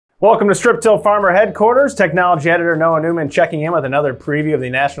Welcome to Strip-Till Farmer Headquarters. Technology editor Noah Newman checking in with another preview of the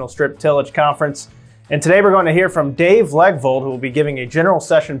National Strip-Tillage Conference. And today we're going to hear from Dave Legvold, who will be giving a general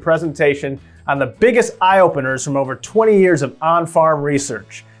session presentation on the biggest eye-openers from over 20 years of on-farm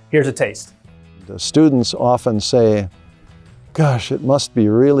research. Here's a taste. The students often say, gosh, it must be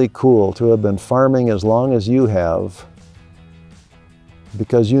really cool to have been farming as long as you have,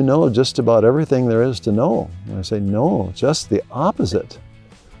 because you know just about everything there is to know. And I say, no, just the opposite.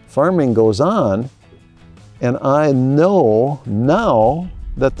 Farming goes on, and I know now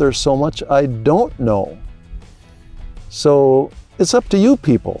that there's so much I don't know. So it's up to you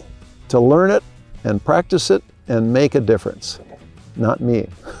people to learn it and practice it and make a difference, not me.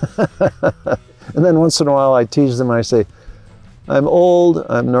 And then once in a while I tease them, I say, I'm old,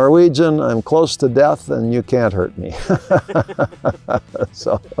 I'm Norwegian, I'm close to death, and you can't hurt me.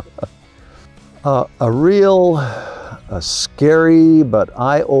 So, a scary but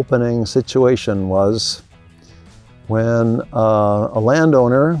eye-opening situation was when a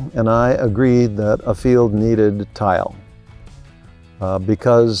landowner and I agreed that a field needed tile.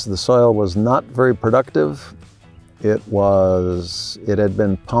 Because the soil was not very productive, it had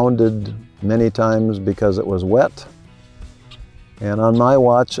been pounded many times because it was wet. And on my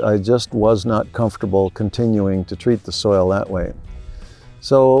watch, I just was not comfortable continuing to treat the soil that way.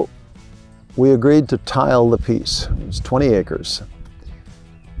 So we agreed to tile the piece. It was 20 acres.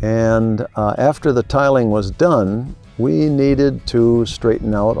 And after the tiling was done, we needed to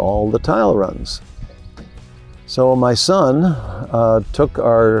straighten out all the tile runs. So my son took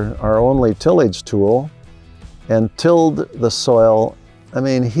our only tillage tool and tilled the soil. I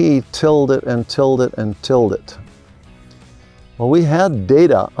mean, he tilled it and tilled it and tilled it. Well, we had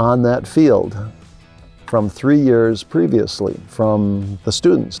data on that field from 3 years previously from the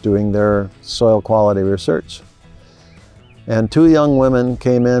students doing their soil quality research. And 2 young women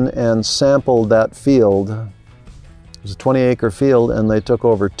came in and sampled that field. It was a 20-acre field, and they took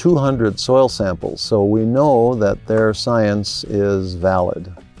over 200 soil samples. So we know that their science is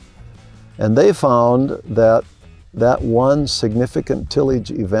valid. And they found that that one significant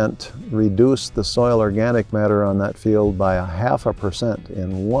tillage event reduced the soil organic matter on that field by 0.5%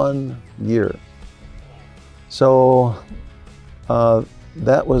 in 1 year. So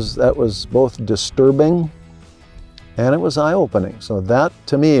that was both disturbing and it was eye-opening. So that,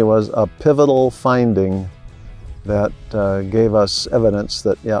 to me, was a pivotal finding that gave us evidence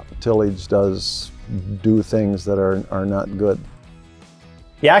that, yeah, tillage does do things that are not good.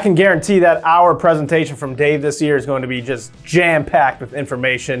 Yeah, I can guarantee that our presentation from Dave this year is going to be just jam-packed with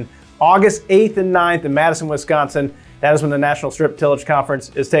information. August 8th and 9th in Madison, Wisconsin. That is when the National Strip-Tillage Conference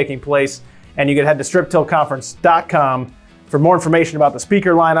is taking place. And you can head to striptillconference.com for more information about the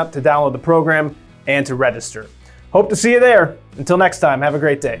speaker lineup, to download the program, and to register. Hope to see you there. Until next time, have a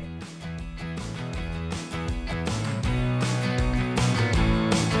great day.